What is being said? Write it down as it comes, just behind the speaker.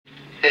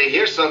Hey,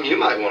 here's something you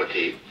might want to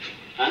keep.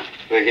 Huh?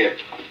 Look here.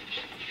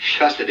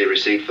 Custody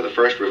receipt for the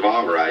first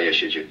revolver I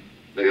issued you.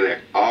 Look at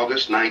there.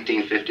 August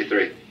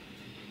 1953.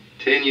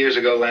 10 years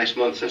ago last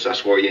month since I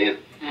swore you in.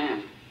 Yeah.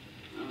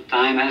 Well,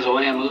 time has a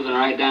way of moving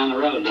right down the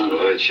road, don't it?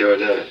 Oh, it sure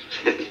does.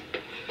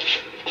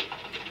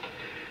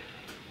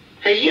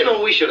 Hey, you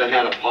know, we should have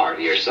had a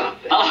party or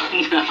something. Oh,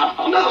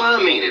 no. No,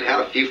 I mean it. Had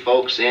a few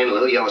folks in, a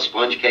little yellow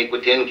sponge cake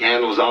with 10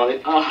 candles on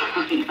it. Oh,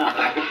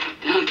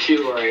 no. Don't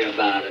you worry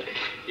about it.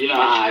 You know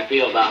how I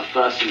feel about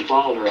fuss and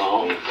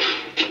falderall.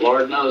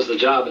 Lord knows the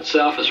job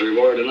itself is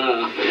reward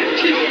enough.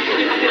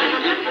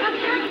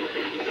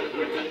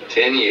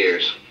 10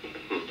 years.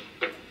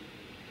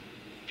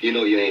 You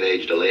know you ain't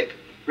aged a lick.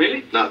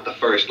 Really? Not the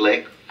first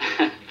lick.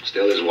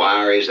 Still as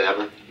wiry as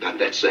ever. Got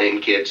that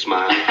same kid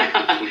smile.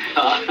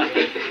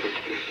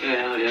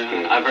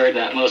 Yeah. I've heard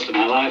that most of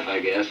my life, I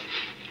guess.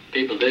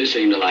 People do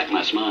seem to like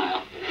my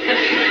smile.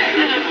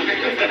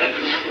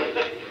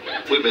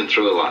 We've been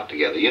through a lot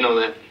together. You know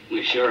that?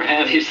 We sure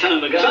have, you son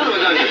of a gun. Son of a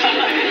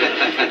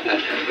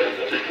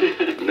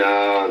gun.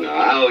 No,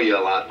 I owe you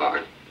a lot,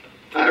 Barney.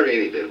 I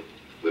really do.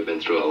 We've been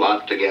through a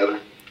lot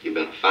together. You've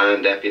been a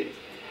fine deputy,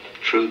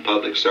 true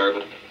public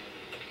servant.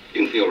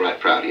 You can feel right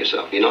proud of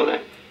yourself. You know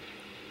that?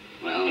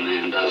 Well, a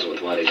man does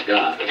with what he's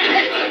got.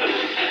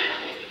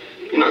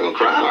 You're not going to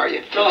cry, are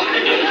you? Oh.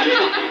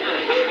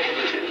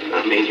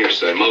 I mean, you're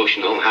so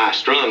emotional and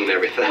high-strung and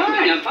everything.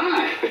 Fine, I'm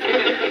fine.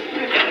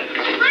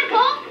 Hi,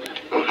 Paul.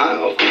 Oh, hi,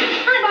 Opie.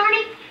 Hi,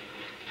 Barney.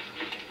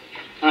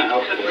 Hi,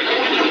 Opie.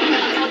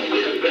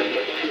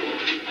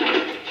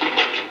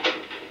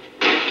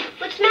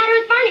 What's the matter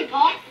with Barney,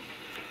 Paul?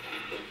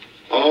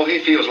 Oh, he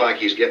feels like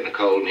he's getting a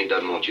cold and he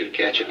doesn't want you to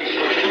catch it.